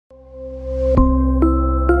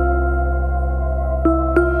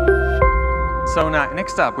So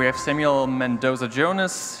next up, we have Samuel Mendoza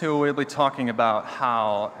Jonas, who will be talking about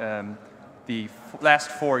how the last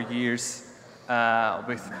 4 years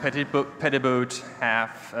with Petitboot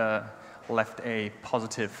have left a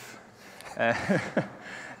positive,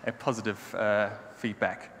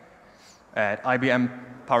 feedback at IBM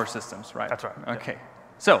Power Systems, right? That's right. Okay. Yeah.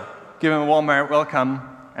 So give him a warm welcome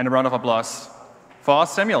and a round of applause for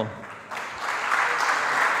Samuel.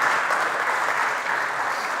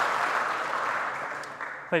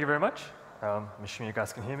 Thank you very much. I'm assuming you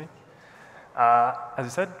guys can hear me. As I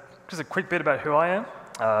said, just a quick bit about who I am.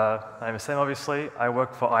 My name is Sam, obviously. I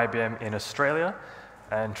work for IBM in Australia.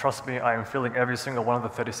 And trust me, I am filling every single one of the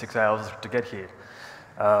 36 hours to get here.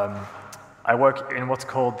 I work in what's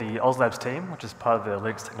called the OSLabs team, which is part of the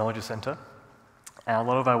Linux Technology Center. And a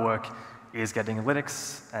lot of our work is getting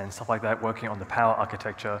Linux and stuff like that, working on the power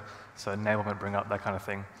architecture, so enablement, bring up, that kind of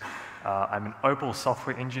thing. I'm an Opal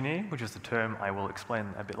software engineer, which is the term I will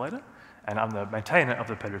explain a bit later, and I'm the maintainer of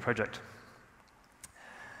the Petitboot project.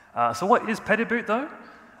 So what is Petitboot, though?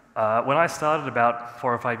 When I started about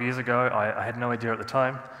 4 or 5 years ago, I had no idea at the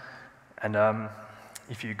time, and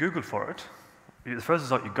if you Googled for it, the first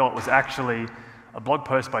result you got was actually a blog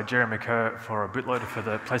post by Jeremy Kerr for a bootloader for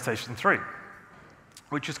the PlayStation 3,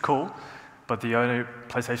 which is cool, but the only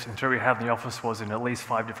PlayStation 3 we had in the office was in at least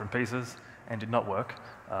 5 different pieces and did not work.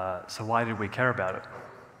 So why did we care about it?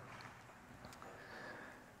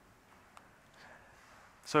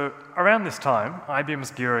 So around this time, IBM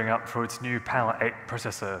was gearing up for its new Power 8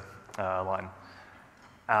 processor line,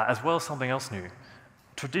 as well as something else new.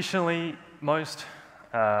 Traditionally, most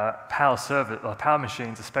power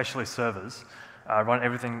machines, especially servers, run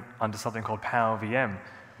everything under something called Power VM,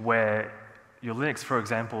 where your Linux, for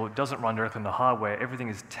example, doesn't run directly on the hardware. Everything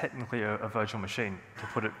is technically a virtual machine, to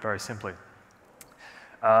put it very simply.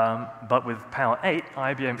 But with Power 8,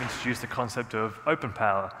 IBM introduced the concept of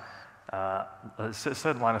OpenPOWER, a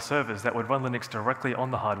certain line of servers that would run Linux directly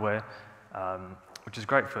on the hardware, which is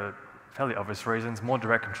great for fairly obvious reasons. More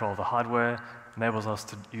direct control of the hardware enables us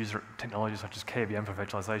to use technologies such as KVM for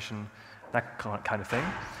virtualization, that kind of thing.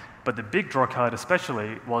 But the big draw card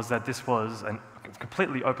especially was that this was a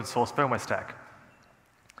completely open source firmware stack.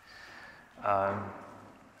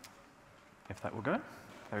 If that will go,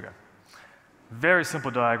 there we go. Very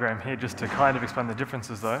simple diagram here just to kind of explain the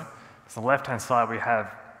differences though. So on the left-hand side we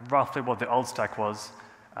have roughly what the old stack was.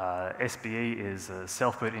 SBE is a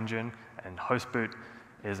self-boot engine, and hostboot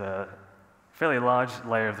is a fairly large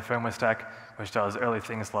layer of the firmware stack, which does early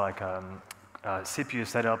things like CPU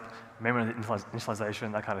setup, memory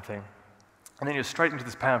initialization, that kind of thing. And then you're straight into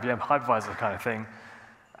this Power VM hypervisor kind of thing,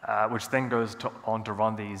 which then goes on to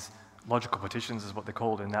run these logical partitions, is what they're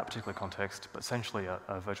called in that particular context, but essentially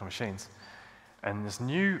virtual machines. And this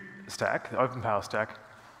new stack, the OpenPOWER stack,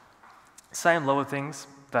 same lower things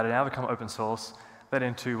that have now become open source, led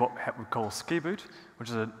into what we call SkiBoot, which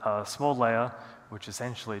is a small layer which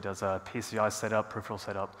essentially does a PCI setup, peripheral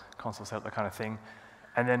setup, console setup, that kind of thing.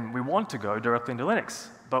 And then we want to go directly into Linux,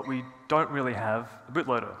 but we don't really have a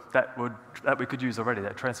bootloader that we could use already,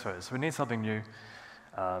 that transfers. So we need something new,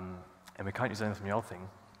 and we can't use anything from the old thing.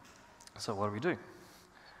 So what do?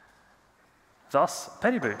 Thus,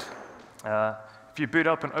 Petitboot. If you boot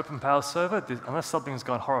up an OpenPOWER server, unless something's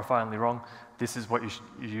gone horrifyingly wrong, this is what you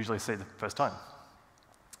usually see the first time.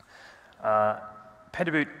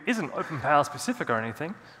 Petitboot isn't OpenPOWER specific or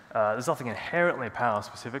anything. There's nothing inherently power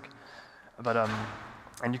specific, but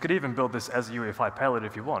and you could even build this as a UEFI payload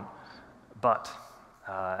if you want. But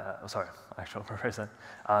sorry, actually, I'll rephrase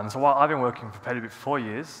that. So while I've been working for Petitboot for 4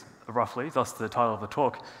 years, roughly, thus the title of the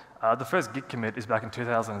talk, the first Git commit is back in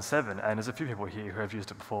 2007, and there's a few people here who have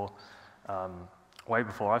used it before. Way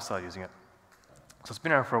before I started using it. So it's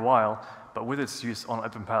been around for a while, but with its use on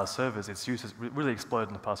OpenPOWER servers, its use has really exploded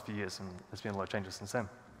in the past few years, and there's been a lot of changes since then.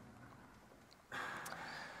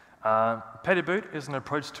 Petitboot is an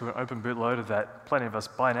approach to an open bootloader that plenty of us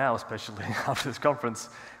by now, especially after this conference,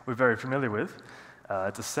 we're very familiar with.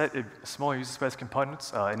 It's a set of small user space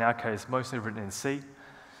components, in our case, mostly written in C,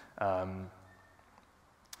 to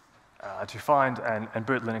find and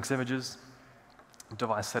boot Linux images,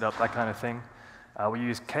 device setup, that kind of thing. We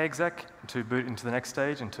use kexec to boot into the next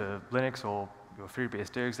stage, into Linux or your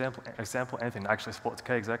FreeBSD example, anything that actually supports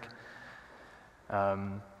kexec.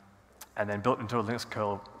 And then built into a Linux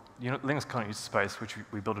kernel user space, which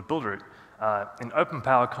we built a build root. In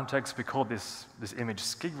OpenPOWER context, we call this image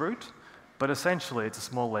skig root, but essentially it's a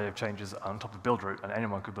small layer of changes on top of build root, and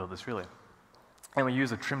anyone could build this really. And we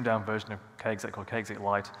use a trimmed down version of kexec called kexec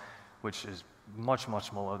Lite, which is much, much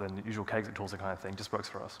smaller than the usual kexec tools, that kind of thing, just works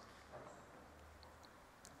for us.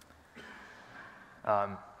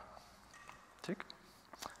 Tick.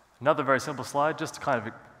 Another very simple slide, just to kind of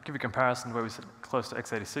give you a comparison where we sit close to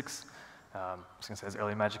x86. I was going to say it's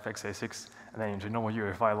early magic for x86, and then into normal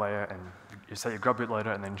UEFI layer, and you say your grub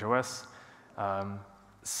bootloader, and then JOS.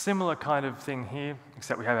 Similar kind of thing here,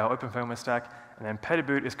 except we have our open firmware stack, and then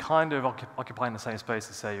Petitboot is kind of occupying the same space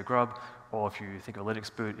as, say, your grub, or if you think of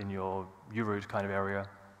Linux boot in your uroot kind of area,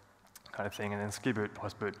 kind of thing, and then skiboot,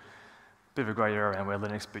 hostboot, bit of a grey area around where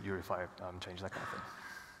Linux boot UEFI changes, that kind of thing.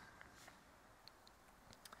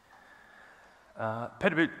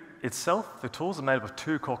 Petitboot itself, the tools are made up of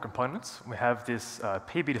two core components. We have this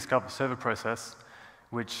PB Discover server process,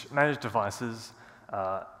 which manages devices,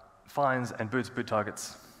 finds and boots boot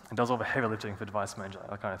targets, and does all the heavy lifting for device management,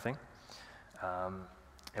 that kind of thing.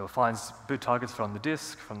 It finds boot targets from the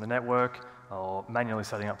disk, from the network, or manually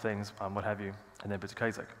setting up things, what have you, and then boots a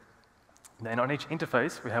kexec. Then on each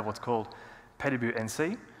interface, we have what's called Petitboot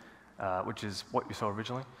NC, which is what you saw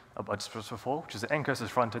originally, just before, which is the encoders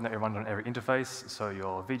front end that you run on every interface, so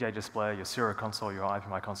your VGA display, your serial console, your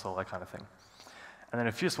IPMI console, that kind of thing. And then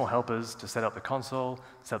a few small helpers to set up the console,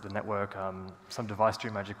 set up the network, some device tree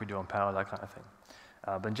magic we do on power, that kind of thing.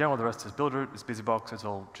 But in general, the rest is builder, it's BusyBox, it's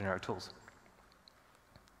all generic tools.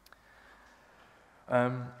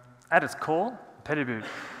 At its core, Petitboot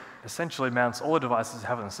essentially mounts all the devices you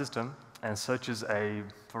have in the system and searches a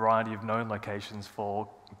variety of known locations for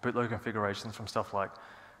bootloader configurations from stuff like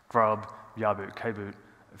grub, yarboot, kboot,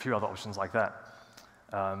 a few other options like that.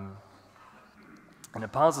 And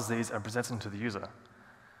it parses these and presents them to the user.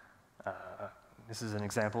 This is an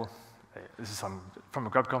example. This is from a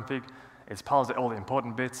grub config. It's parsed all the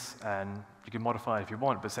important bits, and you can modify it if you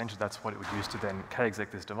want, but essentially that's what it would use to then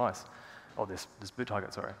kexec this device, or this boot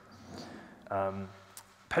target, sorry.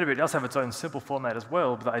 Petitboot does have its own simple format as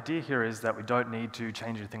well, but the idea here is that we don't need to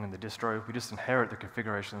change anything in the distro. We just inherit the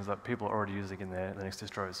configurations that people are already using in their Linux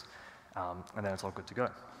distros, and then it's all good to go.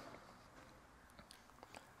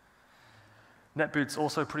 NetBoot's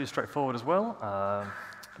also pretty straightforward as well.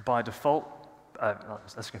 By default,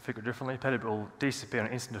 let's configure it differently. Petitboot will DCP on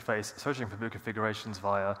an instant interface, searching for boot configurations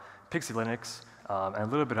via Pixie Linux, and a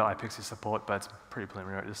little bit of iPixie support, but it's pretty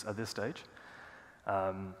preliminary at this stage.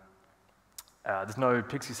 There's no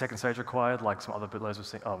Pixie second stage required, like some other bootloaders we've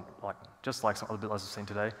seen, just like some other bootloaders we've seen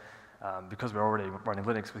today. Because we're already running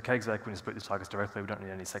Linux with kexec, we just boot the targets directly, we don't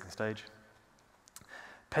need any second stage.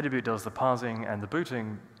 Petitboot does the parsing and the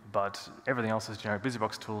booting, but everything else is generic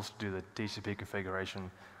BusyBox tools to do the DCP configuration,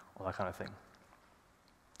 all that kind of thing.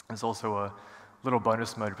 There's also a little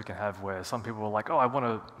bonus mode we can have where some people are like, oh, I want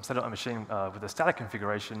to set up a machine with a static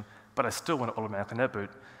configuration, but I still want to automatically netboot.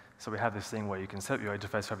 So we have this thing where you can set up your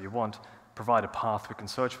interface however you want, provide a path we can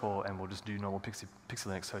search for, and we'll just do normal Pixie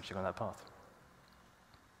Linux searching on that path.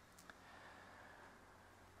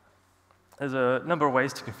 There's a number of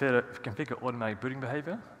ways to configure automatic booting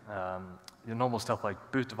behavior. Your normal stuff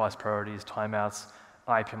like boot device priorities, timeouts,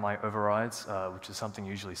 IPMI overrides, which is something you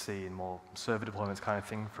usually see in more server deployments kind of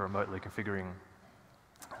thing for remotely configuring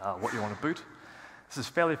what you want to boot. This is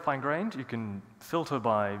fairly fine-grained. You can filter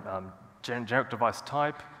by generic device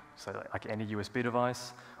type, so like any USB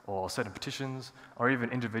device, or certain partitions, or even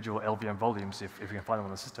individual LVM volumes if you can find them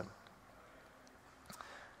on the system.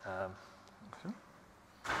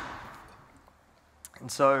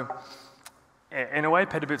 And so, in a way,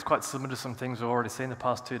 Petitboot's quite similar to some things we've already seen the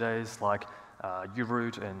past 2 days, like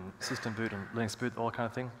uroot and system boot and Linux boot, all that kind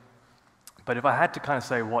of thing. But if I had to kind of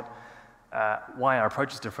say why our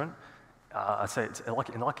approach is different, I'd say it's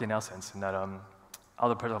lucky in our sense, in that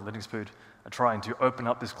other projects like Linux boot are trying to open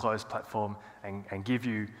up this closed platform and give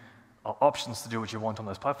you options to do what you want on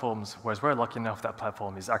those platforms, whereas we're lucky enough that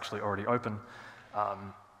platform is actually already open,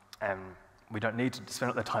 and we don't need to spend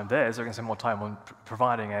all their time there, so we can spend more time on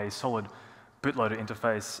providing a solid bootloader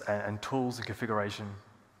interface and tools and configuration,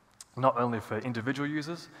 not only for individual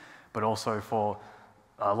users, but also for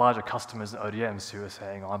larger customers and ODMs who are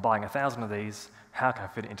saying, oh, I'm buying 1,000 of these, how can I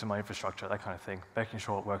fit it into my infrastructure, that kind of thing, making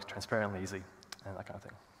sure it works transparently, easy, and that kind of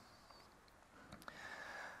thing.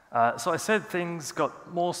 So I said things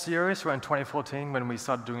got more serious around 2014 when we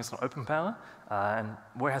started doing this on OpenPOWER, and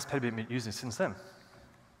where has Petitboot been using since then?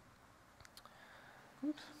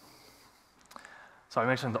 Oops. So I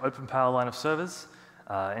mentioned the OpenPOWER line of servers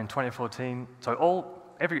in 2014. So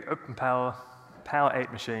every OpenPOWER Power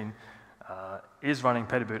 8 machine is running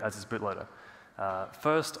Petitboot as its bootloader.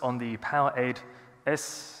 First on the Power 8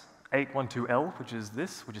 S812L, which is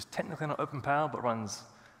technically not OpenPOWER, but runs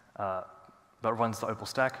the Opal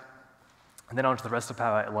stack. And then onto the rest of the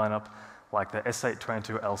Power 8 lineup, like the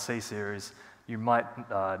S822LC series. You might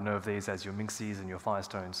know of these as your Minxies and your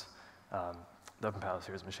Firestones, the OpenPOWER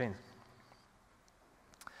series machines.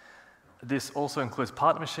 This also includes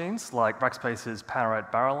partner machines like Rackspace's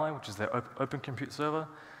Power8 Barrelline, which is their open compute server,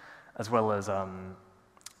 as well as,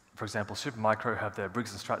 for example, Supermicro have their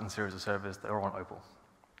Briggs & Stratton series of servers. They're all on Opal.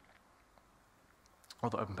 Or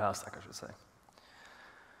the OpenPOWER stack, I should say.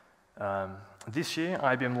 This year,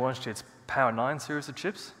 IBM launched its Power9 series of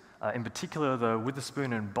chips, in particular the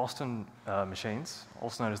Witherspoon and Boston machines,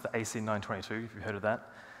 also known as the AC922, if you've heard of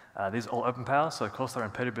that. These are all OpenPOWER, so of course they're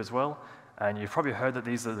in Petitboot as well. And you've probably heard that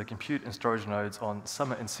these are the compute and storage nodes on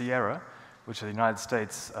Summit and Sierra, which are the United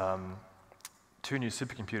States' two new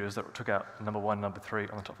supercomputers that took out #1 and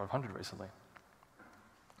 #3 on the top 500 recently.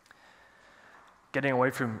 Getting away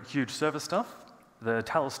from huge server stuff, the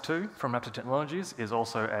TALOS II from Raptor Technologies is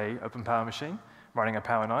also a OpenPOWER machine running a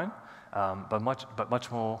Power9, but much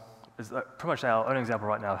more, is pretty much our own example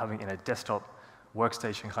right now, having in a desktop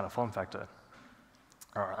workstation kind of form factor.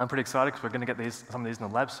 All right, I'm pretty excited because we're going to get some of these in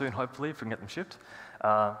the lab soon, hopefully, if we can get them shipped.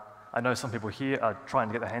 I know some people here are trying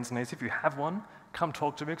to get their hands on these. If you have one, come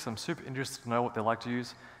talk to me because I'm super interested to know what they like to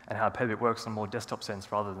use and how Petitboot works in a more desktop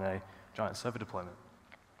sense rather than a giant server deployment.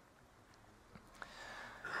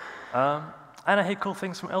 And I hear cool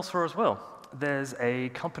things from elsewhere as well. There's a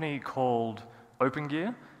company called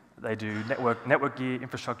OpenGear. They do network gear,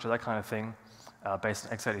 infrastructure, that kind of thing, based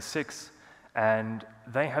on x86. And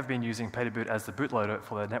they have been using Petitboot as the bootloader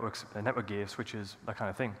for their network gear, switches, that kind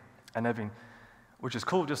of thing. And they've been, which is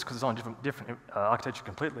cool just because it's on different architecture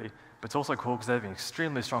completely, but it's also cool because they've been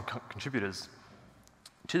extremely strong contributors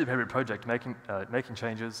to the Petitboot project, making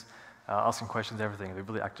changes, asking questions, everything. They're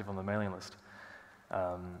really active on the mailing list.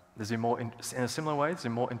 There's been more, in a similar way, there's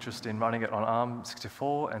been more interest in running it on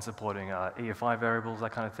ARM64 and supporting EFI variables,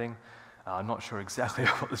 that kind of thing. I'm not sure exactly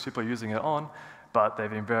what these people are using it on, but they've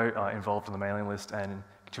been very involved in the mailing list and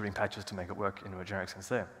contributing patches to make it work in a generic sense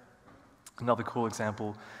there. Another cool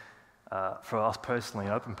example for us personally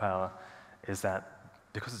in OpenPOWER is that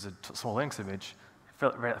because it's a small Linux image,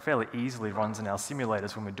 it fairly easily runs in our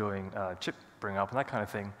simulators when we're doing chip bring up and that kind of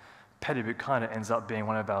thing. Petitboot kind of ends up being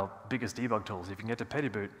one of our biggest debug tools. If you can get to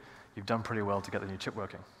Petitboot, you've done pretty well to get the new chip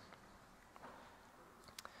working.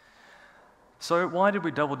 So why did we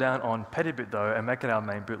double down on Petitboot, though, and make it our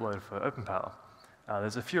main bootloader for OpenPOWER?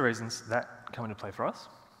 There's a few reasons that come into play for us.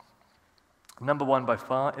 #1 by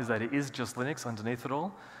far is that it is just Linux underneath it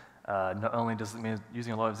all. Not only does it mean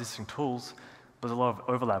using a lot of existing tools, but there's a lot of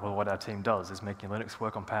overlap with what our team does, is making Linux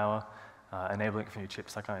work on Power, enabling it for new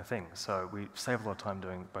chips, that kind of thing. So we save a lot of time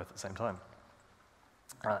doing both at the same time.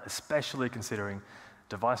 Especially considering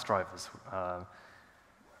device drivers.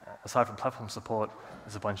 Aside from platform support,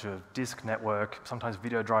 there's a bunch of disk network, sometimes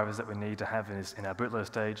video drivers that we need to have in our bootloader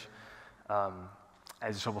stage.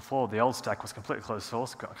 As you saw before, the old stack was completely closed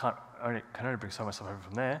source. Can only bring so much stuff over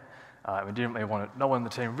from there. We didn't really want to, no one in the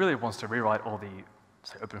team really wants to rewrite all the,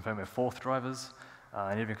 say, OpenFirmware 4th drivers,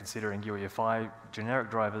 and even considering UEFI generic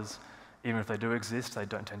drivers, even if they do exist, they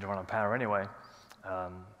don't tend to run on Power anyway.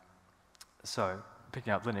 So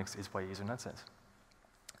picking up Linux is way easier in that sense.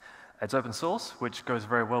 It's open source, which goes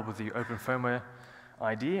very well with the open firmware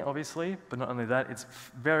idea, obviously, but not only that, it's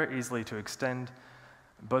very easily to extend,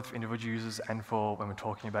 both for individual users and for when we're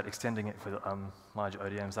talking about extending it for larger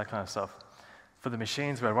ODMs, that kind of stuff. For the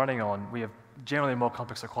machines we're running on, we have generally more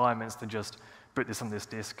complex requirements than just boot this on this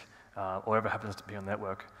disk, or whatever happens to be on the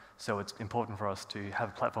network. So it's important for us to have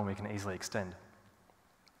a platform we can easily extend.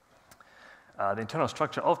 The internal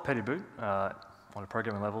structure of Petitboot on a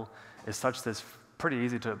programming level is such that it's pretty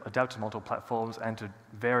easy to adapt to multiple platforms and to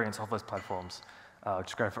variants of those platforms, which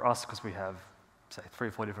is great for us because we have, say, 3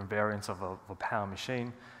 or 4 different variants of a Power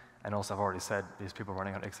machine, and also I've already said there's people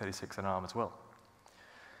running on x86 and ARM as well.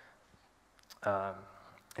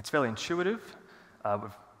 It's fairly intuitive,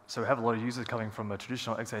 so we have a lot of users coming from a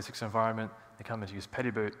traditional x86 environment. They come in to use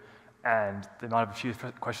Petitboot, and they might have a few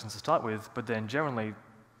questions to start with, but then generally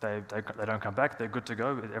they don't come back, they're good to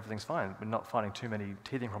go, everything's fine. We're not finding too many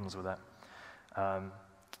teething problems with that. And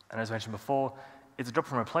as I mentioned before, it's a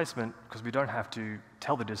drop-in replacement because we don't have to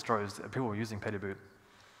tell the distros that people are using Petitboot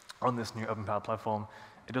on this new OpenPOWER platform.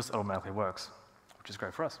 It just automatically works, which is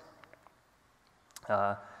great for us.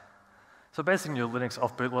 So basically, your Linux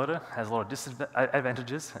off bootloader has a lot of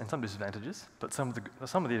advantages and some disadvantages, but some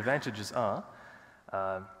of the advantages are,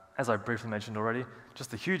 as I briefly mentioned already,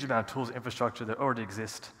 just the huge amount of tools and infrastructure that already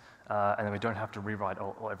exist, and then we don't have to rewrite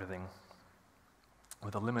everything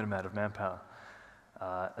with a limited amount of manpower.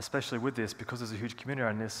 Especially with this, because there's a huge community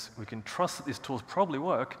around this, we can trust that these tools probably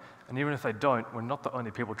work, and even if they don't, we're not the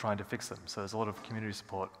only people trying to fix them. So there's a lot of community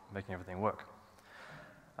support making everything work.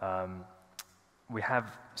 We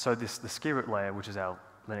have, so the ski root layer, which is our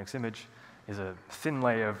Linux image, is a thin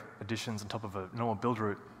layer of additions on top of a normal build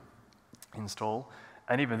root. install.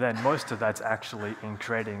 And even then, most of that's actually in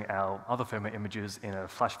creating our other firmware images in a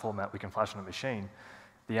flash format we can flash on a machine.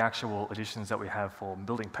 The actual additions that we have for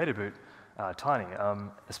building Petitboot are tiny,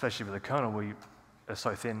 especially with the kernel. We are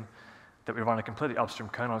so thin that we run a completely upstream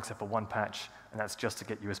kernel except for one patch, and that's just to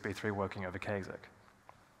get USB 3 working over kexec.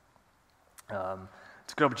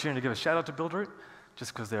 It's a good opportunity to give a shout out to Buildroot,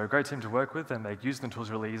 just because they're a great team to work with. They make using the tools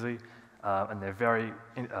really easy, and they're very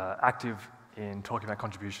active in talking about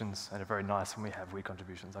contributions, and are very nice when we have weak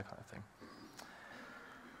contributions, that kind of thing.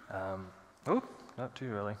 Oh, not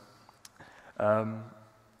too early.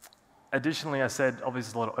 Additionally, I said obviously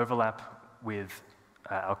there's a lot of overlap with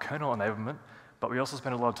our kernel enablement, but we also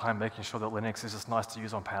spend a lot of time making sure that Linux is just nice to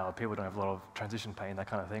use on power. People don't have a lot of transition pain, that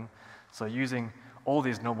kind of thing. So using all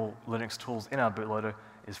these normal Linux tools in our bootloader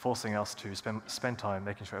is forcing us to spend time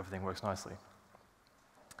making sure everything works nicely.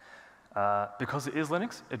 Because it is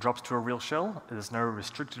Linux, it drops to a real shell. There's no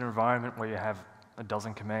restricted environment where you have a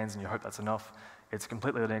dozen commands and you hope that's enough. It's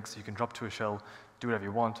completely Linux. You can drop to a shell, do whatever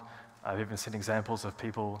you want. I've even seen examples of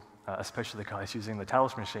people, especially the guys using the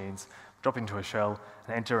TALOS machines, dropping to a shell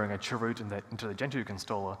and entering a chroot into the Gentoo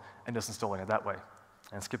installer and just installing it that way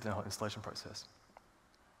and skipping the whole installation process.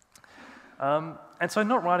 And so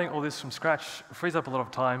not writing all this from scratch frees up a lot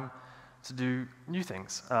of time to do new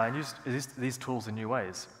things and use these tools in new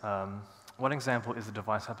ways. One example is the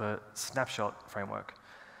device mapper snapshot framework.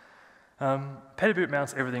 Petitboot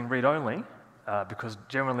mounts everything read-only because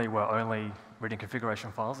generally we're only reading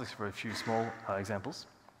configuration files, except for a few small examples.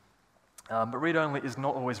 But read-only is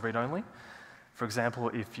not always read-only. For example,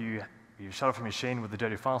 if you shut off a machine with a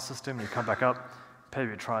dirty file system and you come back up,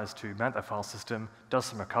 Petitboot tries to mount that file system, does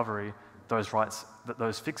some recovery, those writes,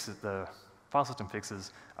 those fixes, the file system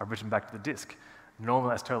fixes are written back to the disk.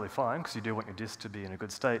 Normally that's totally fine because you do want your disk to be in a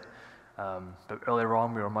good state. But earlier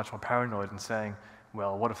on we were much more paranoid in saying,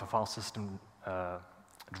 well, what if the file system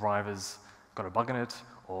drivers got a bug in it,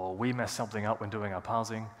 or we messed something up when doing our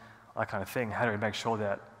parsing, that kind of thing. How do we make sure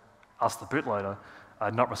that us, the bootloader,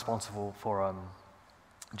 are not responsible for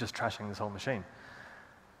just trashing this whole machine?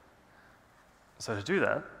 So to do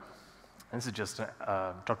that, and this is just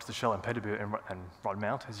drop to the shell in Petitboot and run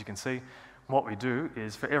mount, as you can see. What we do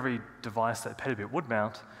is for every device that Petitboot would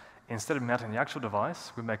mount, instead of mounting the actual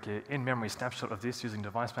device, we make an in-memory snapshot of this using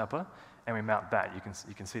device mapper, and we mount that.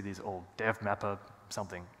 You can see these all dev mapper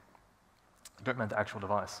something. Don't mount the actual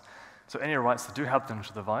device. So any writes that do happen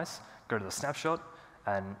to the device go to the snapshot,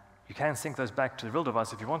 and you can sync those back to the real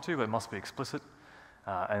device if you want to, but it must be explicit.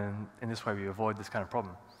 And in this way, we avoid this kind of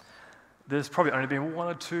problem. There's probably only been 1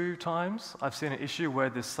 or 2 times I've seen an issue where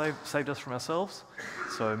this saved us from ourselves.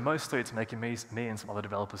 So mostly it's making me and some other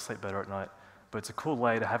developers sleep better at night. But it's a cool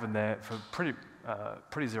way to have in there for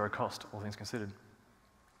pretty zero cost, all things considered.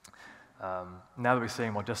 Now that we're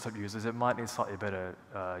seeing more desktop users, it might need slightly better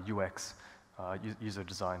UX, user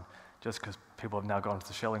design, just because people have now gone to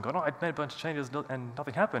the shell and gone, oh, I made a bunch of changes and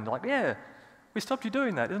nothing happened. They're like, yeah, we stopped you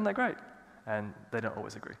doing that. Isn't that great? And they don't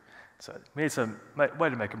always agree. So we need some way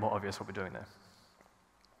to make it more obvious what we're doing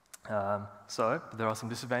there. So there are some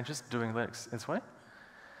disadvantages to doing Linux this way.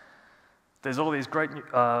 There's all these great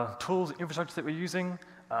tools, infrastructure that we're using,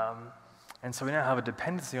 and so we now have a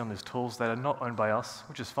dependency on these tools that are not owned by us,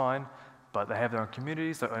 which is fine, but they have their own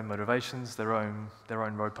communities, their own motivations, their own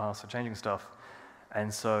road paths for changing stuff.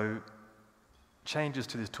 And so changes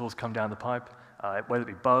to these tools come down the pipe, whether it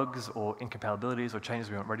be bugs or incompatibilities or changes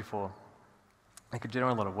we weren't ready for. It could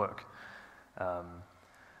generate a lot of work.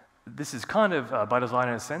 This is kind of by design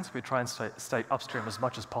in a sense. We try and stay upstream as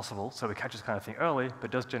much as possible so we catch this kind of thing early, but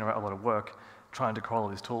it does generate a lot of work trying to control all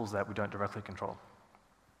these tools that we don't directly control.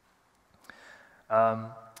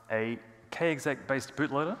 A kexec-based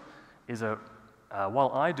bootloader is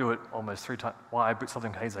while I do it almost 3 times, while I boot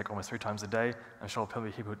something kexec almost 3 times a day, I'm sure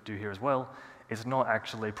probably people do here as well, it's not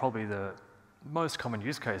actually probably the most common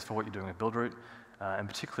use case for what you're doing with Buildroot, and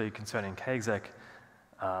particularly concerning kexec.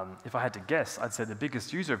 If I had to guess, I'd say the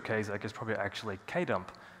biggest user of kexec is probably actually kdump,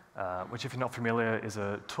 which if you're not familiar is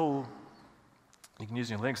a tool you can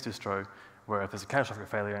use in your Linux distro where if there's a catastrophic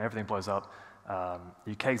failure and everything blows up,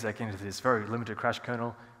 you kexec into this very limited crash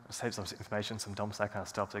kernel, save some information, some dumps, that kind of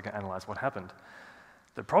stuff, so you can analyze what happened.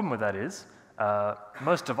 The problem with that is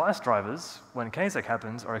most device drivers, when kexec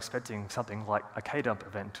happens, are expecting something like a kdump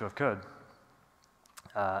event to have occurred.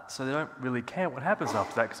 So they don't really care what happens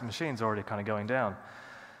after that because the machine's already kind of going down.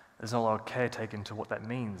 There's not a lot of care taken to what that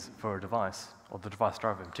means for a device, or the device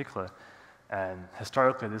driver in particular. And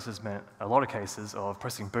historically, this has meant a lot of cases of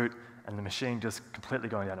pressing boot and the machine just completely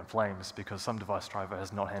going down in flames because some device driver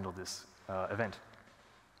has not handled this event.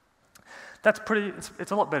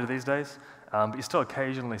 It's a lot better these days, but you still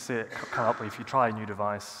occasionally see it come up if you try a new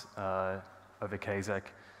device over kexec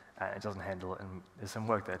and it doesn't handle it, and there's some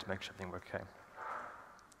work there to make sure everything works okay.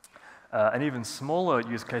 An even smaller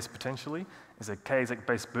use case potentially is a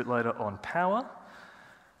kexec-based bootloader on power.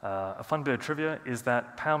 A fun bit of trivia is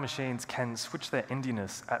that power machines can switch their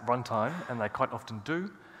endiness at runtime, and they quite often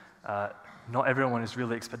do. Not everyone is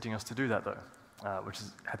really expecting us to do that though, which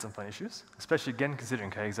has had some fun issues, especially again considering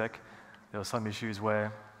kexec. There were some issues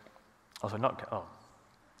where, before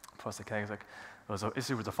I say kexec, there was an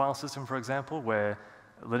issue with the file system, for example, where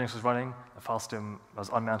Linux was running, the file system was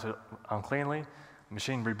unmounted uncleanly, the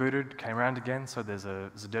machine rebooted, came around again, so there's a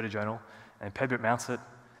dirty journal, and Petitboot mounts it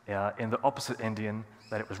in the opposite endian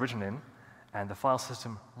that it was written in, and the file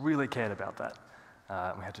system really cared about that.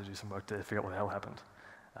 We had to do some work to figure out what the hell happened.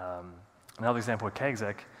 Another example of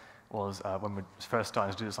kexec was when we first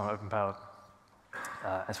started to do this on OpenPOWER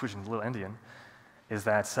and switching to little endian, is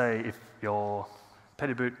that say if your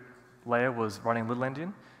Petitboot layer was running little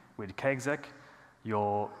endian with kexec,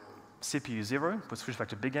 your CPU 0 would switch back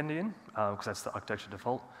to big endian, because that's the architecture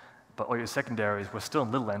default, but all your secondaries were still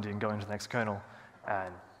in little endian going to the next kernel,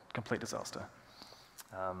 and complete disaster.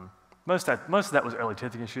 Most of that was early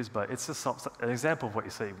teething issues, but it's just an example of what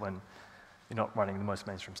you see when you're not running the most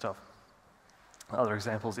mainstream stuff. Other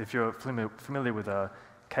examples, if you're familiar with the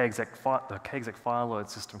kexec file load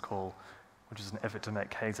system call, which is an effort to make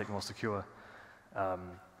kexec more secure,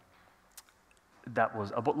 that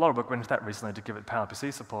was a lot of work went into that recently to give it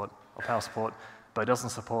PowerPC support or power support, but it doesn't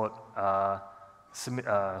support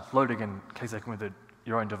loading and kexec with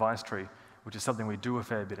your own device tree, which is something we do a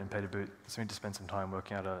fair bit in Petitboot, so we need to spend some time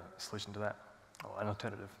working out a solution to that, or an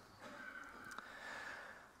alternative.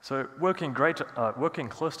 So working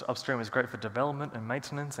close to upstream is great for development and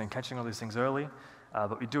maintenance and catching all these things early,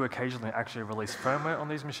 but we do occasionally actually release firmware on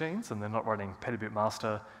these machines, and they're not running Petitboot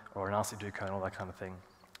master or an RC2 kernel, that kind of thing.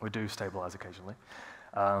 We do stabilize occasionally.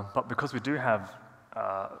 But because we do have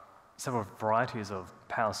several varieties of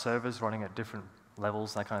power servers running at different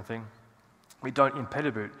levels, that kind of thing, we don't in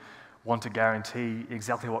Petitboot want to guarantee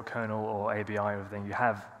exactly what kernel or ABI or everything you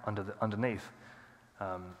have underneath,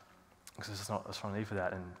 because there's just not a strong need for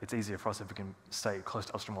that, and it's easier for us if we can stay close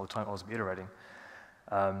to upstream all the time, always be iterating.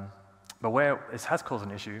 But where it has caused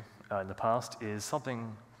an issue in the past is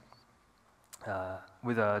something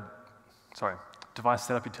with device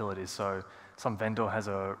setup utilities. So some vendor has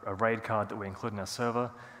a RAID card that we include in our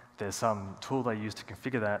server. There's some tool they use to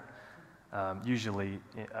configure that, usually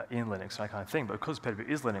in Linux, that kind of thing. But because Petitboot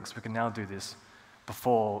is Linux, we can now do this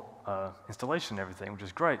before installation and everything, which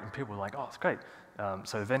is great. And people are like, oh, it's great.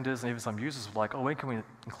 So vendors and even some users were like, oh, when can we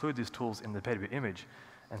include these tools in the Petitboot image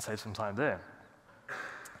and save some time there?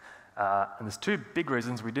 And there's two big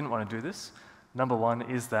reasons we didn't want to do this. Number one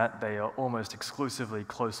is that they are almost exclusively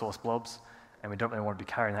closed source blobs, and we don't really want to be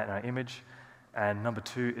carrying that in our image. And number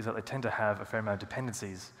two is that they tend to have a fair amount of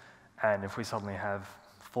dependencies. And if we suddenly have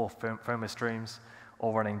 4 firmware streams,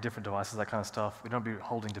 all running different devices, that kind of stuff, we don't want to be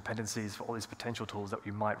holding dependencies for all these potential tools that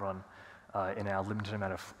we might run in our limited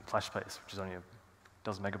amount of flash space, which is only a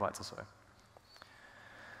dozen megabytes or so.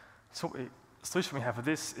 So the solution we have for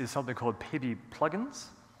this is something called PB plugins,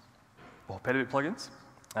 or Petitboot plugins.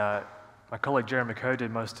 My colleague Jeremy Coe did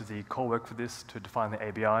most of the core work for this to define the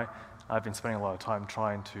ABI. I've been spending a lot of time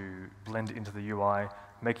trying to blend it into the UI,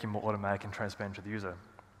 making it more automatic and transparent to the user.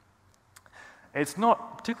 It's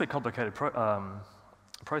not a particularly complicated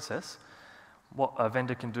process. What a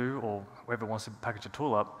vendor can do, or whoever wants to package a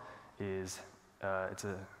tool up, is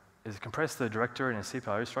compress the directory in a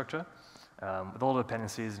CPIO structure with all the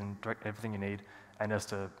dependencies and everything you need, and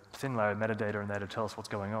just a thin layer of metadata in there to tell us what's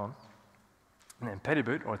going on. And then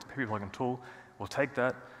Petitboot, or its PB plugin tool, will take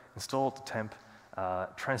that, install it to temp,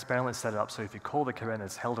 transparently set it up so if you call the command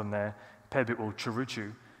that's held in there, Petitboot will chroot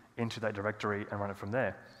you into that directory and run it from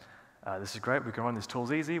there. This is great. We can run these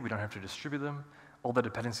tools easy. We don't have to distribute them. All the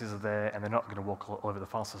dependencies are there, and they're not going to walk all over the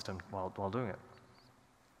file system while doing it.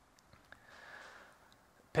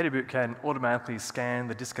 Petitboot can automatically scan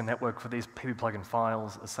the disk and network for these PB plugin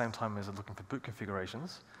files at the same time as looking for boot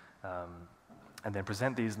configurations, and then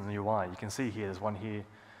present these in the UI. You can see here, there's one here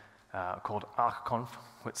called arcconf,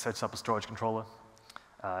 which sets up a storage controller.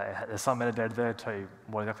 There's some metadata there to tell you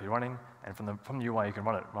what exactly you're running, and from the UI you can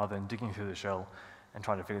run it rather than digging through the shell and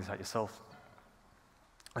trying to figure this out yourself.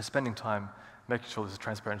 We're spending time making sure this is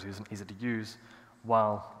transparent to use and easy to use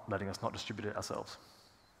while letting us not distribute it ourselves.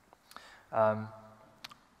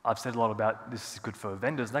 I've said a lot about this is good for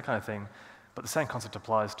vendors and that kind of thing, but the same concept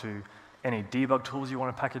applies to any debug tools you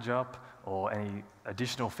want to package up or any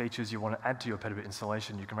additional features you want to add to your Petitboot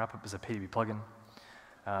installation. You can wrap up as a PB plugin.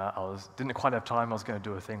 Didn't quite have time. I was going to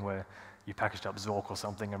do a thing where you packaged up Zork or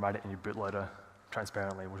something and write it in your bootloader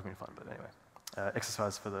transparently. It would have been fun, but anyway,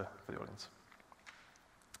 exercise for the audience.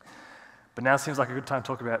 But now seems like a good time to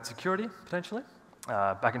talk about security, potentially.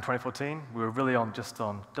 Back in 2014, we were really just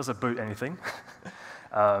on, does it boot anything?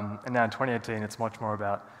 And now in 2018, it's much more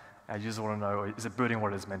about our users want to know, is it booting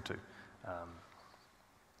what it is meant to?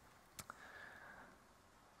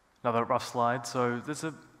 Another rough slide. So there's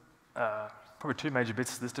probably two major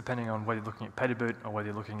bits to this, depending on whether you're looking at Petitboot or whether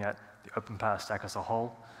you're looking at the OpenPOWER stack as a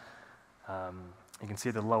whole. You can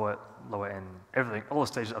see the lower end, everything, all the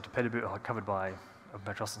stages up to Petitboot are covered by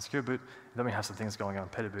OpenPOWER Trust and Secure Boot. And then we have some things going on in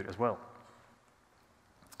Petitboot as well.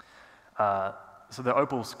 So the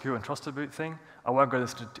Opal Secure and Trusted Boot thing, I won't go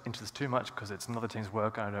into this too much because it's another team's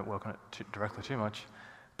work and I don't work on it directly too much.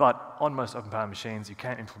 But on most OpenPOWER machines, you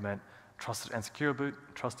can implement Trusted and Secure Boot,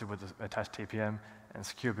 Trusted with the attached TPM, and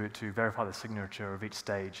Secure Boot to verify the signature of each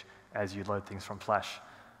stage as you load things from Flash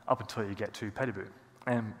up until you get to Petitboot.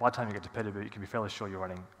 And by the time you get to Petitboot, you can be fairly sure you're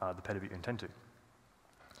running the Petitboot you intend to.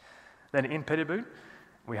 Then in Petitboot,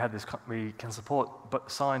 we can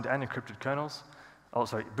support signed and encrypted kernels.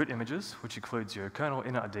 Also, boot images, which includes your kernel,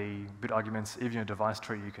 init, boot arguments, even your device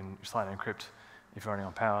tree, you can sign and encrypt if you're running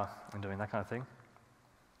on Power and doing that kind of thing.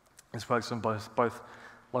 This works on both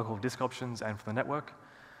local disk options and for the network.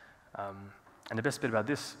 And the best bit about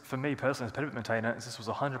this, for me personally as Petitboot maintainer, is this was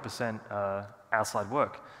 100% outside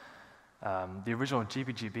work. The original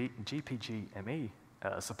GPGME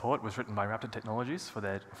support was written by Raptor Technologies for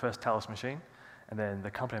their first TALOS machine. And then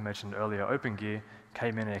the company I mentioned earlier, OpenGear,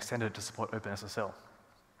 came in and extended it to support OpenSSL.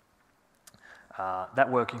 That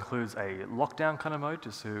work includes a lockdown kind of mode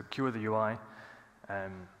to secure the UI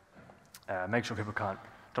and make sure people can't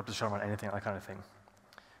drop the shell on anything, that kind of thing.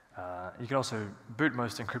 You can also boot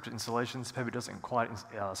most encrypted installations. Petitboot doesn't quite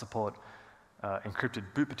support encrypted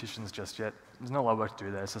boot petitions just yet. There's not a lot of work to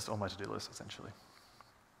do there. It's just on my to-do list, essentially.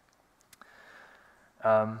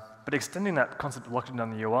 But extending that concept of locking down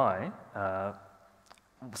the UI,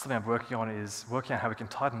 something I'm working on is working out how we can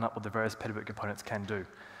tighten up what the various Petitboot components can do.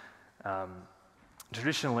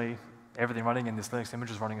 Traditionally, everything running in this Linux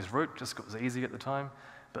image is running as root, just because it was easy at the time,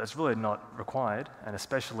 but it's really not required, and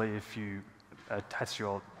especially if you attach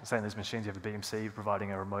your, say in these machines you have a BMC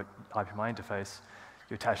providing a remote IPMI interface,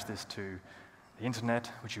 you attach this to the internet,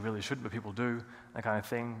 which you really shouldn't, but people do, that kind of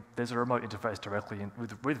thing. There's a remote interface directly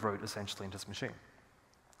with root, essentially, into this machine.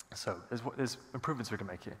 So there's improvements we can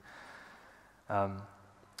make here.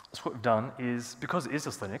 So what we've done is, because it is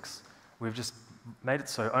just Linux, we've just made it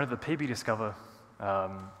so only the PBDiscover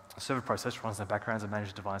server process runs in the background and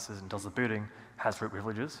manages devices and does the booting, has root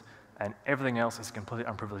privileges, and everything else is a completely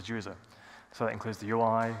unprivileged user. So that includes the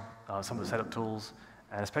UI, some of the setup tools,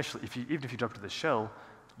 and especially even if you drop to the shell,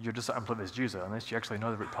 you're just an unprivileged user. Unless you actually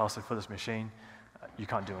know the root password for this machine, you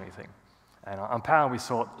can't do anything. And on Power, we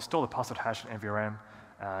store the password hash in NVRAM.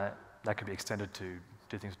 That could be extended to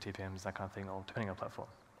do things with TPMs, that kind of thing, or depending on platform.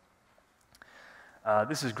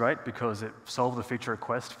 This is great because it solved the feature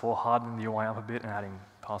request for hardening the UI up a bit and adding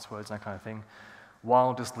passwords and that kind of thing,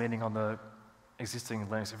 while just leaning on the existing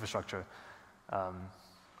Linux infrastructure,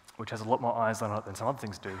 which has a lot more eyes on it than some other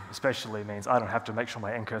things do. Especially means I don't have to make sure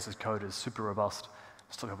my ncurses code is super robust to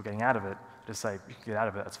stop people getting out of it. Just say, you can get out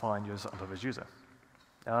of it, that's fine, you're just an unprivileged user.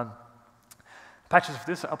 Patches for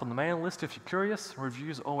this are up on the mailing list if you're curious.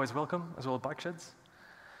 Reviews are always welcome, as well as bike sheds.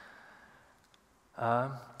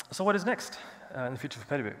 So what is next in the future for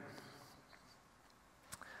Petitboot?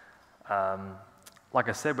 Like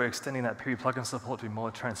I said, we're extending that PB plugin support to be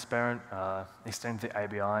more transparent, extend the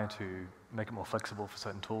ABI to make it more flexible for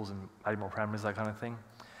certain tools and add more parameters, that kind of thing.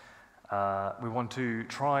 We want to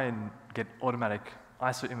try and get automatic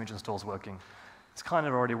ISO image installs working. It's kind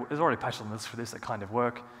of there's already patch on this for this that kind of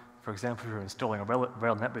work. For example, if you're installing a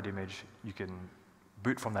Rail netboot image, you can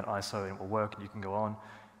boot from that ISO and it will work and you can go on.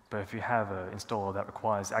 But if you have an installer that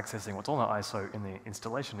requires accessing what's on the ISO in the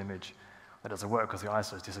installation image, that doesn't work because the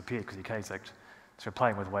ISO has disappeared because you kexec'd. So we're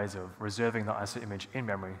playing with ways of reserving the ISO image in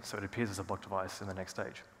memory so it appears as a block device in the next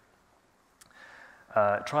stage.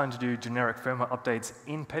 Trying to do generic firmware updates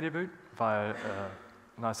in Petitboot via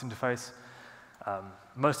a nice interface.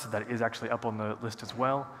 Most of that is actually up on the list as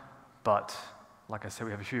well, but like I said,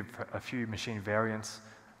 we have a few machine variants,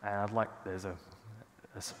 and there's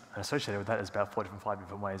associated with that is about 5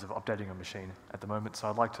 different ways of updating a machine at the moment. So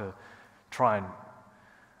I'd like to try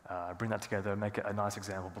and bring that together and make it a nice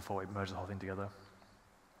example before we merge the whole thing together.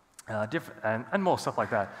 And more stuff like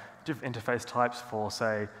that. Different interface types for,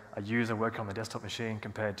 say, a user working on the desktop machine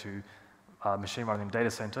compared to a machine running in a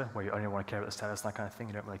data center, where you only want to care about the status and that kind of thing.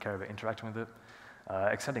 You don't really care about interacting with it.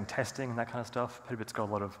 extending testing and that kind of stuff. Petitboot's got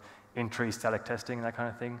a lot of in-tree static testing and that kind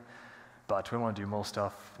of thing. But we want to do more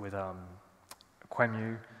stuff with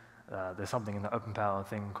QEMU. There's something in the OpenPOWER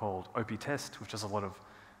thing called OP-test, which does a lot of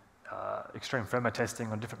extreme firmware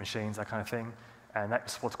testing on different machines, that kind of thing. And that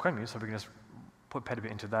supports QEMU, so we can just put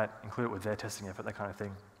Petitboot into that, include it with their testing effort, that kind of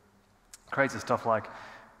thing. Crazy stuff like,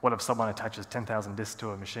 what if someone attaches 10,000 disks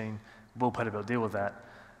to a machine? Will Petitboot deal with that?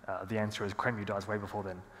 The answer is QEMU dies way before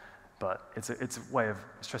then. But it's a way of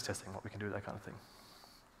stress testing what we can do with that kind of thing.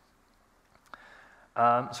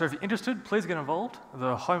 So if you're interested, please get involved.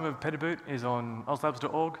 The home of Petitboot is on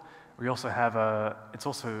oslabs.org. We also have it's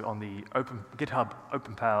also on the GitHub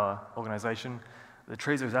OpenPOWER organization. The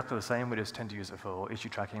trees are exactly the same. We just tend to use it for issue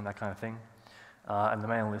tracking, that kind of thing. And the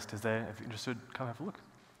mailing list is there. If you're interested, come have a look.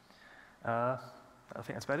 I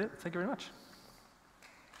think that's about it. Thank you very much.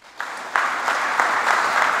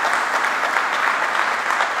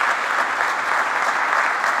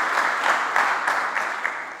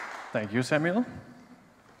 Thank you, Samuel.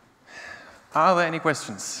 Are there any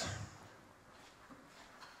questions?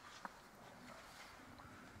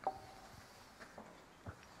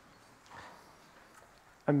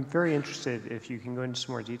 I'm very interested if you can go into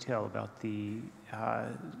some more detail about the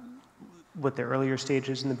what the earlier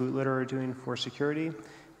stages in the bootloader are doing for security,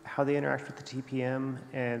 how they interact with the TPM,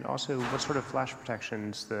 and also what sort of flash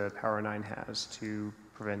protections the Power 9 has to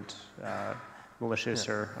prevent malicious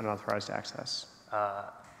or unauthorized access. I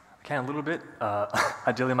can a little bit.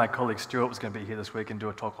 Ideally, my colleague Stuart was going to be here this week and do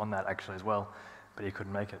a talk on that actually as well, but he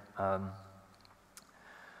couldn't make it.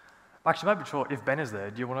 Actually, maybe sure if Ben is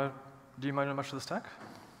there, do you know much of the stack?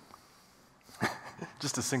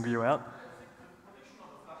 Just to single you out.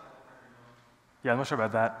 Yeah, I'm not sure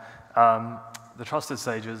about that. The trusted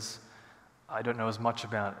stages, I don't know as much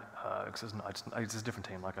about because it's a different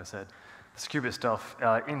team, like I said. The secure bit stuff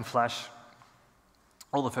in Flash.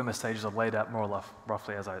 All the firmware stages are laid out more or less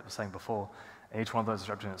roughly as I was saying before. And each one of those is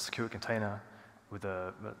represented as a secure container with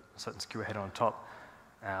a certain secure header on top.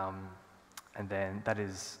 And then that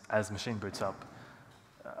is, as the machine boots up,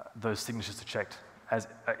 those signatures are checked. As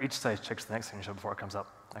each stage checks the next signature before it comes up,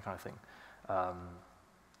 that kind of thing.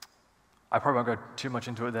 I probably won't go too much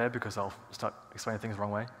into it there because I'll start explaining things the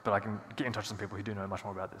wrong way, but I can get in touch with some people who do know much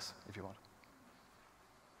more about this if you want.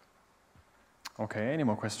 Okay, any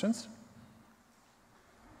more questions?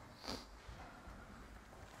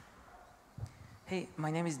 Hey,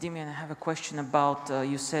 my name is Dimi, and I have a question about,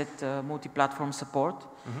 you said multi-platform support.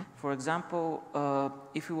 Mm-hmm. For example,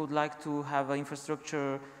 if we would like to have an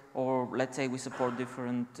infrastructure, or let's say we support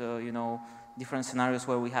different, different scenarios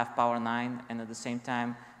where we have Power 9, and at the same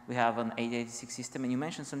time we have an 886 system, and you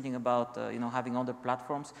mentioned something about, having other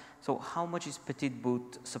platforms. So how much is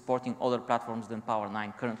Petitboot supporting other platforms than Power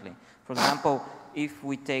 9 currently? For example, if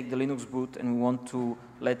we take the Linux boot and we want to,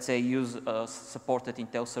 let's say, use a supported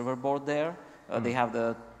Intel server board there, they have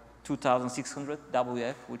the 2600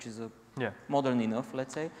 WF, which is modern enough,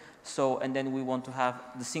 let's say. So, and then we want to have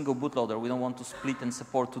the single bootloader. We don't want to split and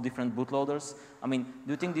support two different bootloaders. I mean,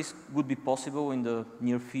 do you think this would be possible in the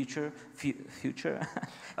near future? Future?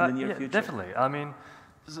 Definitely. I mean,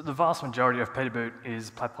 the vast majority of Petitboot is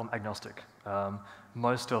platform agnostic.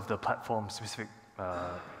 Most of the platform-specific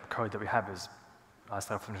code that we have is, I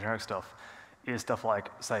start from generic stuff, is stuff like,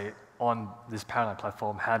 say, on this Power 9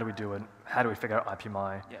 platform, how do we do it? How do we figure out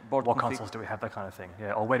IPMI? What config consoles do we have? That kind of thing.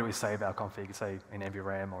 Yeah, or where do we save our config, say, in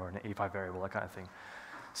NVRAM or an E5 variable, that kind of thing.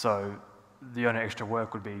 So the only extra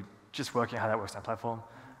work would be just working out how that works on that platform.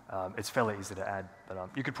 It's fairly easy to add, but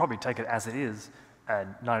you could probably take it as it is,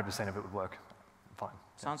 and 90% of it would work fine.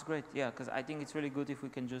 Sounds great, yeah, because I think it's really good if we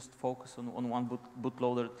can just focus on one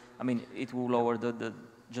bootloader. I mean, it will lower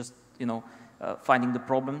finding the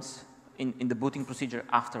problems in the booting procedure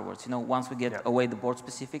afterwards. Once we get away the board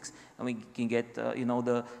specifics and we can get,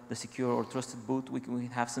 the secure or trusted boot, we can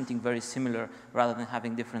have something very similar rather than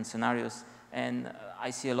having different scenarios. And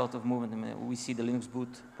I see a lot of movement. I mean, we see the Linux boot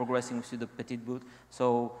progressing, we see the Petitboot.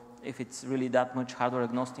 So if it's really that much hardware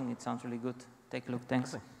agnostic, it sounds really good. Take a look,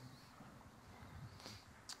 thanks.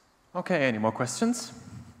 Okay, any more questions?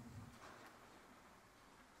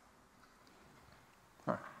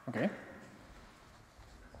 Okay.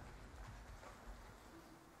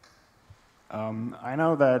 I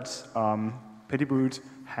know that Petitboot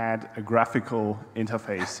had a graphical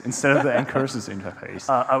interface instead of the ncurses interface.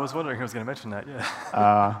 I was wondering who was going to mention that,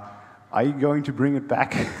 yeah. Are you going to bring it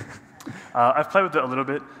back? I've played with it a little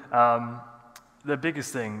bit. The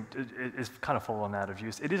biggest thing is kind of fallen out of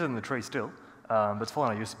use. It is in the tree still, but it's fallen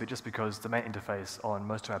out of use a bit just because the main interface on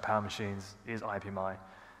most of our power machines is IPMI,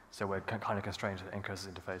 so we're kind of constrained to the ncurses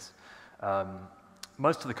interface.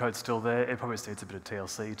 most of the code's still there. It probably just needs a bit of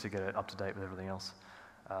TLC to get it up to date with everything else.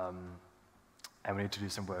 And we need to do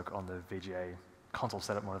some work on the VGA console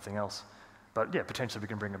setup more than anything else. But yeah, potentially we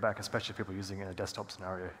can bring it back, especially if people are using it in a desktop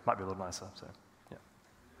scenario. It might be a little nicer, so yeah.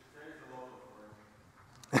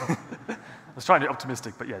 I was trying to be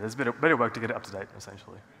optimistic, but yeah, there's a bit of work to get it up to date,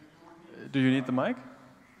 essentially. Do you need the mic?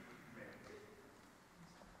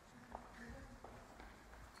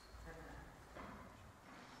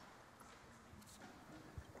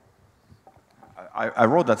 I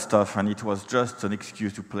wrote that stuff, and it was just an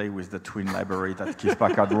excuse to play with the twin library that Keith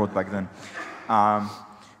Packard wrote back then.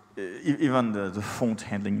 Even the font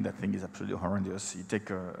handling in that thing is absolutely horrendous. You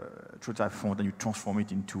take a TrueType font and you transform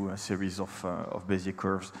it into a series of Bezier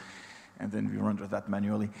curves, and then we render that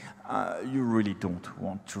manually. You really don't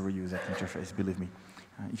want to reuse that interface, believe me.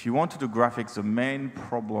 If you want to do graphics, the main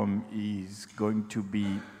problem is going to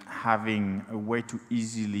be having a way to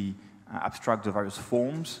easily abstract the various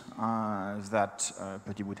forms that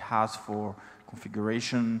Petitboot has for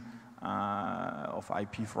configuration of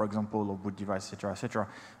IP, for example, or boot device, etc., etc.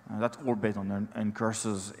 That's all based on end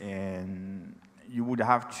cursors, and you would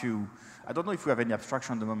have to. I don't know if we have any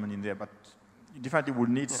abstraction at the moment in there, but you definitely would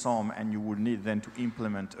need some, and you would need then to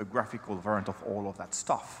implement a graphical variant of all of that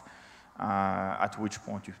stuff. At which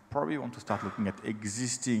point you probably want to start looking at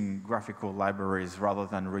existing graphical libraries rather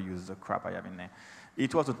than reuse the crap I have in there.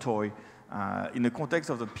 It was a toy. In the context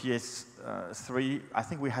of the PS3, I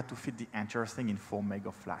think we had to fit the entire thing in 4 meg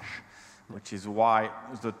of flash, which is why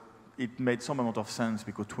it made some amount of sense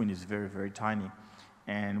because Twin is very, very tiny.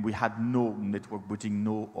 And we had no network booting,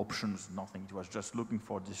 no options, nothing. It was just looking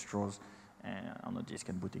for distros on the disk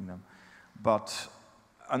and booting them. But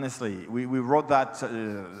honestly, we wrote that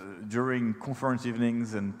during conference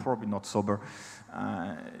evenings and probably not sober.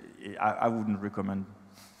 I wouldn't recommend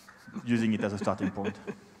using it as a starting point.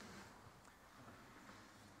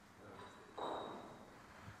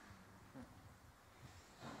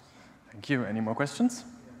 Thank you. Any more questions?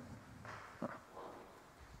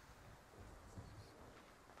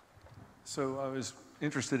 So I was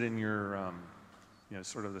interested in your,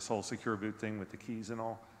 sort of this whole secure boot thing with the keys and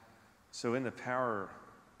all. So in the Power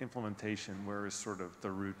implementation, where is sort of the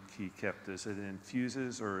root key kept? Is it in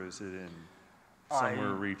fuses or is it in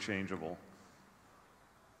somewhere rechangeable?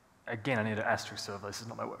 Again, I need an asterisk server. This is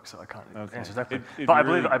not my work, so I can't answer that. But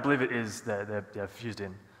I believe it is. They're fused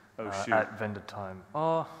in at vendor time.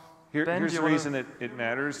 Oh, here's the reason it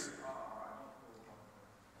matters.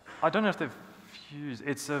 I don't know if they've fused.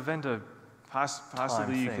 It's a vendor.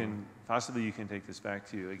 Possibly you can take this back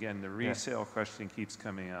to you. Again, the resale question keeps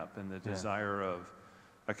coming up, and the desire of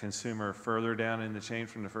a consumer further down in the chain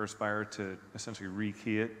from the first buyer to essentially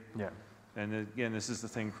rekey it. Yeah. And again, this is the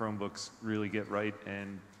thing Chromebooks really get right,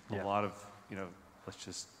 and a lot of, let's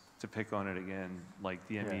just to pick on it again, like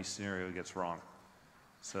the ME scenario gets wrong.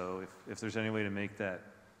 So if there's any way to make that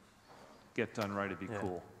get done right, it'd be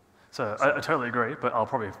cool. So I totally agree, but I'll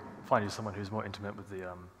probably find you someone who's more intimate with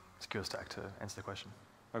the secure stack to answer the question.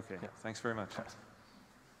 Okay, thanks very much. Thanks.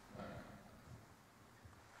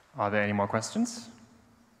 Are there any more questions?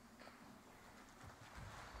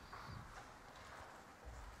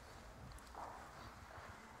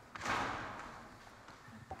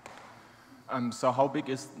 So how big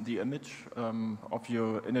is the image of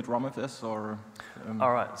your init ROMFS? Or,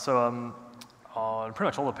 all right, so on pretty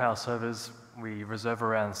much all the Power servers, we reserve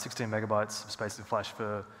around 16 megabytes of space in flash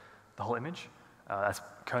for the whole image. That's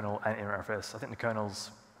kernel and NRFS. I think the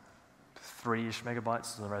kernel's 3-ish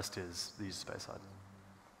megabytes, and the rest is the user space side.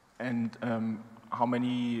 And how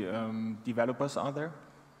many developers are there?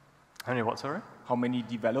 How many what, sorry? How many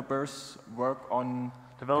developers work on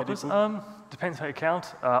developers? Depends how you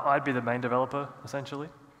count. I'd be the main developer, essentially.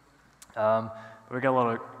 But we get a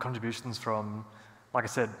lot of contributions from, like I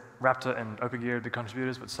said, Raptor and OpenGear are big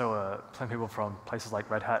contributors, but so are plenty of people from places like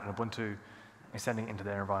Red Hat and Ubuntu, extending into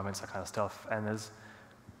their environments, that kind of stuff. And there's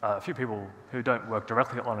a few people who don't work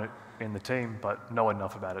directly on it in the team, but know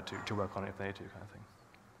enough about it to work on it if they need to, kind of thing.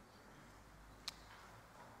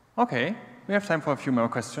 Okay, we have time for a few more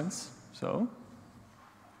questions. So,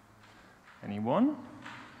 anyone?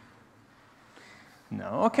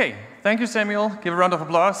 No? Okay, thank you, Samuel. Give a round of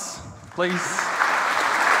applause, please.